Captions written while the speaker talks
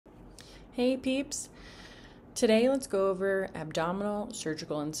Hey peeps! Today let's go over abdominal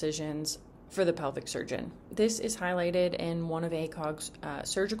surgical incisions for the pelvic surgeon. This is highlighted in one of ACOG's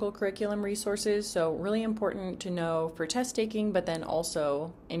surgical curriculum resources, so really important to know for test taking, but then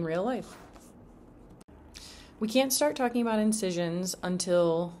also in real life. We can't start talking about incisions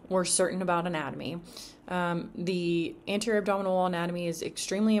until we're certain about anatomy. The anterior abdominal wall anatomy is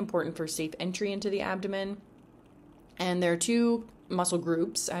extremely important for safe entry into the abdomen, and there are two muscle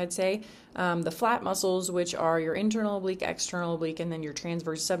groups, I'd say. The flat muscles, which are your internal oblique, external oblique, and then your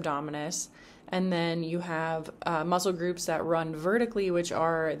transverse abdominis. And then you have muscle groups that run vertically, which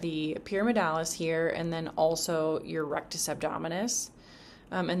are the pyramidalis here, and then also your rectus abdominis.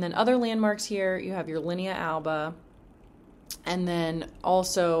 And then other landmarks here, you have your linea alba, and then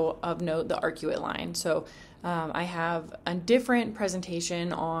also of note, the arcuate line. So I have a different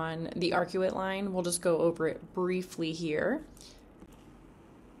presentation on the arcuate line. We'll just go over it briefly here.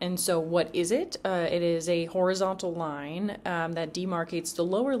 And so what is it? It is a horizontal line that demarcates the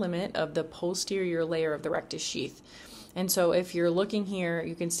lower limit of the posterior layer of the rectus sheath. And so if you're looking here,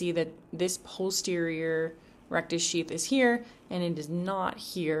 you can see that this posterior rectus sheath is here, and it is not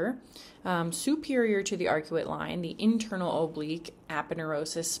here. Superior to the arcuate line, the internal oblique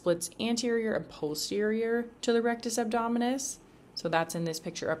aponeurosis splits anterior and posterior to the rectus abdominis. So that's in this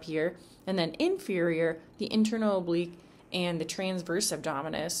picture up here. And then inferior, the internal oblique and the transverse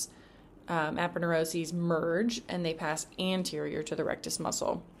abdominis aponeuroses merge, and they pass anterior to the rectus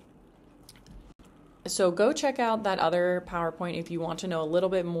muscle. So go check out that other PowerPoint if you want to know a little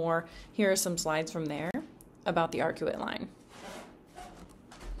bit more. Here are some slides from there about the arcuate line.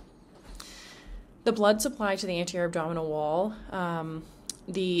 The blood supply to the anterior abdominal wall,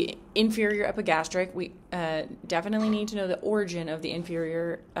 the inferior epigastric, we definitely need to know the origin of the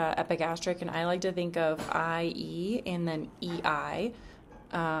inferior epigastric, and I like to think of IE and then EI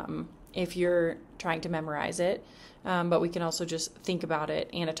if you're trying to memorize it, but we can also just think about it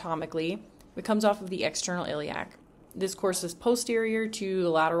anatomically. It comes off of the external iliac. This course is posterior to the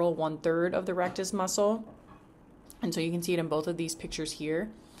lateral 1/3 of the rectus muscle, and so you can see it in both of these pictures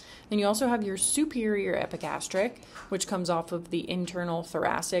here. Then you also have your superior epigastric, which comes off of the internal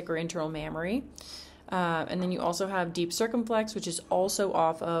thoracic or internal mammary. And then you also have deep circumflex, which is also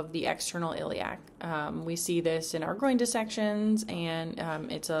off of the external iliac. We see this in our groin dissections, and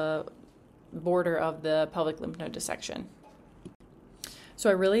it's a border of the pelvic lymph node dissection. So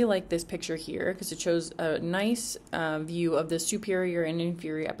I really like this picture here because it shows a nice view of the superior and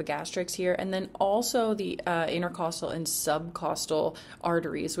inferior epigastrics here, and then also the intercostal and subcostal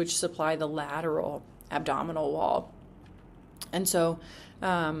arteries, which supply the lateral abdominal wall. And so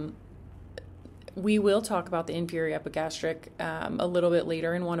we will talk about the inferior epigastric a little bit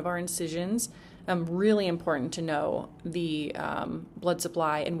later in one of our incisions. Really important to know the blood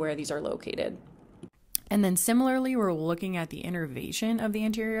supply and where these are located. And then similarly, we're looking at the innervation of the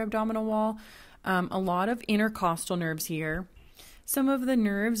anterior abdominal wall. A lot of intercostal nerves here. Some of the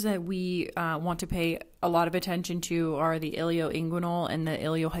nerves that we want to pay a lot of attention to are the ilioinguinal and the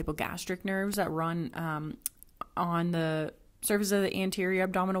iliohypogastric nerves that run on the surface of the anterior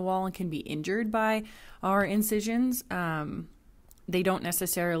abdominal wall and can be injured by our incisions. They don't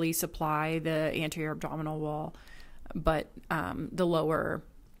necessarily supply the anterior abdominal wall, but the lower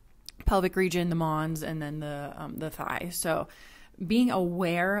pelvic region, the mons, and then the thigh. So being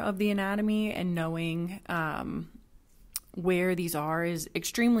aware of the anatomy and knowing where these are is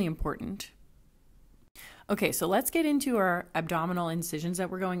extremely important. Okay, so let's get into our abdominal incisions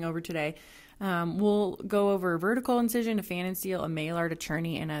that we're going over today. We'll go over a vertical incision, a pfannenstiel, a maylard, a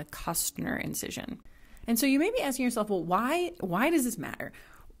churney, and a kustner incision. And so you may be asking yourself, well, why does this matter?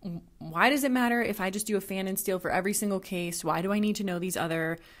 Why does it matter if I just do a pfannenstiel for every single case? Why do I need to know these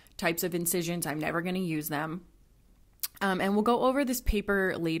other types of incisions? I'm never going to use them. And we'll go over this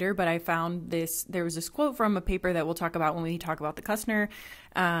paper later, but I found there was this quote from a paper that we'll talk about when we talk about the kustner.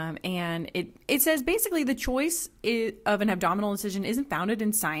 And it says basically the choice of an abdominal incision isn't founded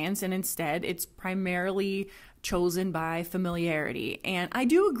in science, and instead it's primarily chosen by familiarity. And I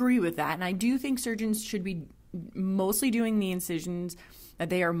do agree with that. And I do think surgeons should be mostly doing the incisions that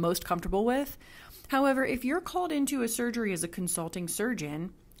they are most comfortable with. However, if you're called into a surgery as a consulting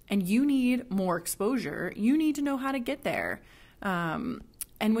surgeon and you need more exposure, you need to know how to get there. And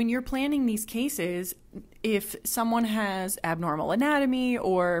when you're planning these cases, if someone has abnormal anatomy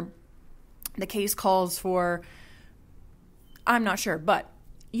or the case calls for, I'm not sure, but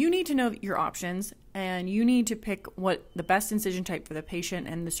you need to know your options and you need to pick what the best incision type for the patient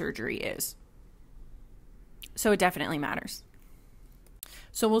and the surgery is. So it definitely matters.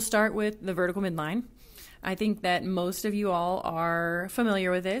 So we'll start with the vertical midline. I think that most of you all are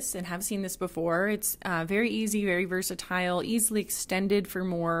familiar with this and have seen this before. It's very easy, very versatile, easily extended for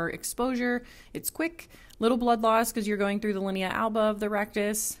more exposure. It's quick, little blood loss because you're going through the linea alba of the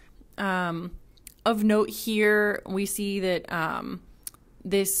rectus. Of note here, we see that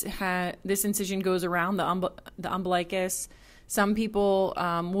this incision goes around the umbilicus. Some people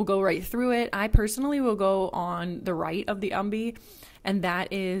will go right through it. I personally will go on the right of the umbi, and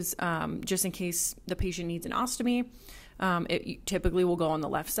that is just in case the patient needs an ostomy. It typically will go on the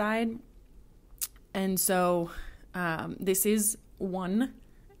left side. And so this is one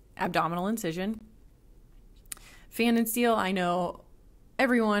abdominal incision. Pfannenstiel, I know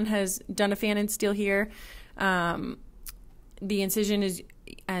everyone has done a pfannenstiel here. The incision is,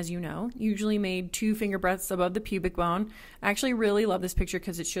 as you know, usually made 2 finger breadths above the pubic bone. I actually really love this picture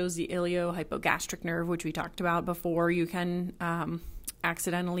because it shows the iliohypogastric nerve, which we talked about before. You can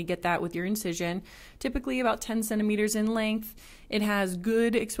accidentally get that with your incision, typically about 10 centimeters in length. It has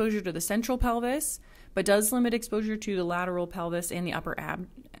good exposure to the central pelvis, but does limit exposure to the lateral pelvis and the upper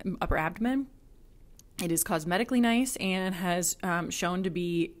abdomen. It is cosmetically nice and has shown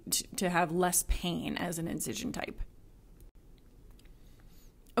to have less pain as an incision type.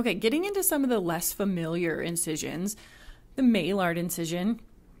 Okay, getting into some of the less familiar incisions, the maylard incision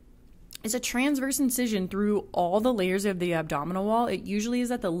is a transverse incision through all the layers of the abdominal wall. It usually is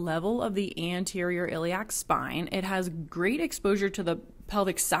at the level of the anterior iliac spine. It has great exposure to the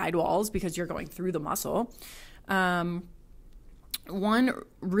pelvic sidewalls because you're going through the muscle. One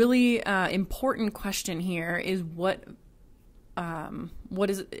really important question here is what are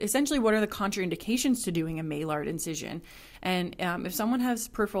the contraindications to doing a maylard incision? And if someone has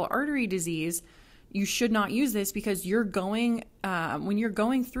peripheral artery disease, you should not use this because when you're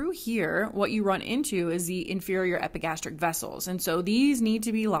going through here, what you run into is the inferior epigastric vessels. And so these need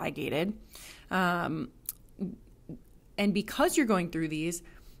to be ligated. And because you're going through these,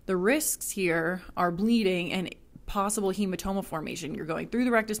 the risks here are bleeding and possible hematoma formation. You're going through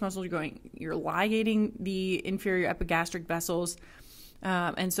the rectus muscle, you're ligating the inferior epigastric vessels,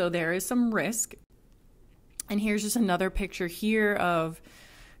 and so there is some risk. And here's just another picture here of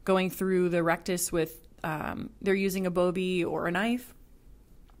going through the rectus with, they're using a bovie or a knife.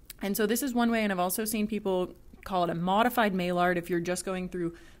 And so this is one way, and I've also seen people call it a modified maylard if you're just going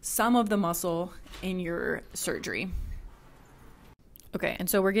through some of the muscle in your surgery. Okay, and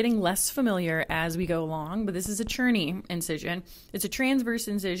so we're getting less familiar as we go along, but this is a churney incision. It's a transverse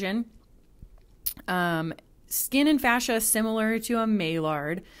incision. Skin and fascia similar to a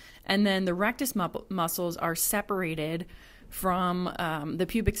maylard, and then the rectus muscles are separated from the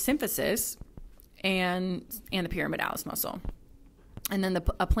pubic symphysis and the pyramidalis muscle. And then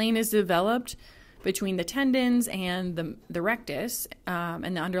a plane is developed between the tendons and the rectus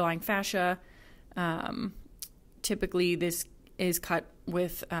and the underlying fascia. Typically, this is cut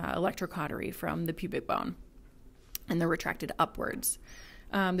with electrocautery from the pubic bone, and they're retracted upwards.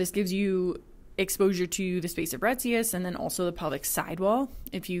 This gives you exposure to the space of Retzius and then also the pelvic sidewall,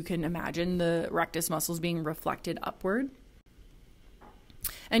 if you can imagine the rectus muscles being reflected upward.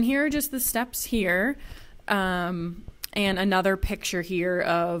 And here are just the steps here, and another picture here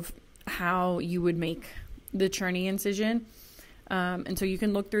of how you would make the churney incision. And so you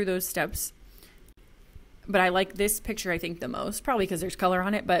can look through those steps. But I like this picture, I think, the most, probably because there's color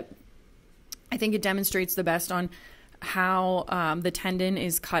on it, but I think it demonstrates the best on how the tendon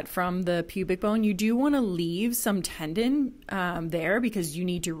is cut from the pubic bone. You do want to leave some tendon there because you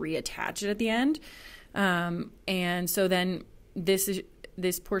need to reattach it at the end. And so then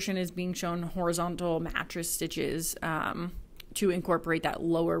this portion is being shown horizontal mattress stitches to incorporate that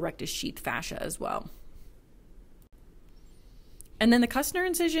lower rectus sheath fascia as well. And then the kustner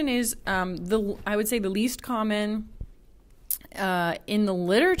incision is, I would say, the least common. In the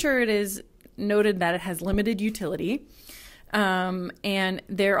literature, it is noted that it has limited utility. And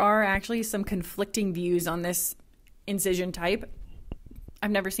there are actually some conflicting views on this incision type. I've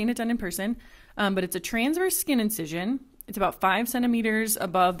never seen it done in person, but it's a transverse skin incision. It's about 5 centimeters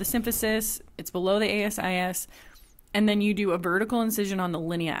above the symphysis. It's below the ASIS. And then you do a vertical incision on the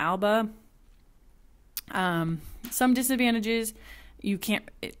linea alba. Some disadvantages,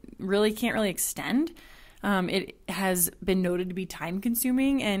 it really can't extend. It has been noted to be time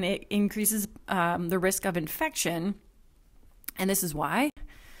consuming, and it increases the risk of infection. And this is why.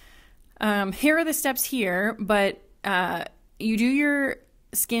 Here are the steps here, but you do your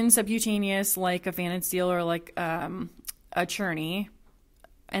skin subcutaneous like a pfannenstiel or like a churney,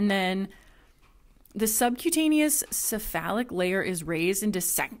 and then the subcutaneous cephalic layer is raised and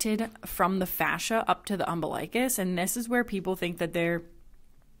dissected from the fascia up to the umbilicus, and this is where people think that they're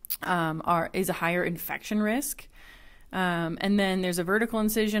is a higher infection risk. And then there's a vertical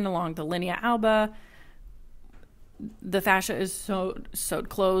incision along the linea alba. The fascia is sewed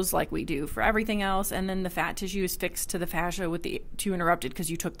closed like we do for everything else, and then the fat tissue is fixed to the fascia with the two interrupted because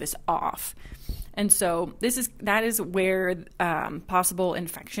you took this off. And so that is where possible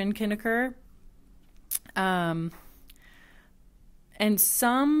infection can occur. And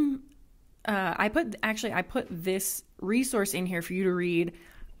some I put this resource in here for you to read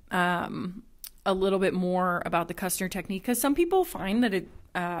a little bit more about the Kustner technique, because some people find that it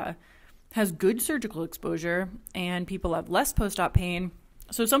has good surgical exposure and people have less post-op pain.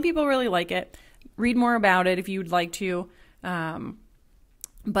 So some people really like it. Read more about it if you would like to.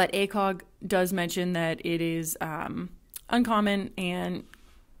 But ACOG does mention that it is uncommon and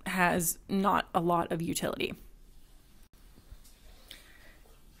has not a lot of utility.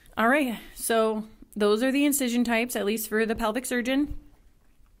 All right, so those are the incision types, at least for the pelvic surgeon.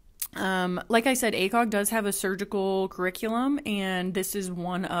 Like I said, ACOG does have a surgical curriculum, and this is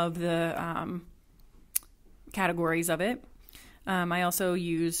one of the categories of it. I also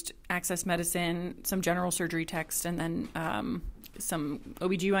used Access Medicine, some general surgery text, and then some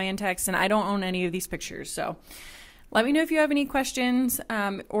OBGYN text, and I don't own any of these pictures. So let me know if you have any questions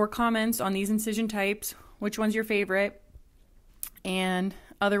or comments on these incision types, which one's your favorite, and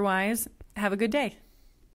otherwise, have a good day.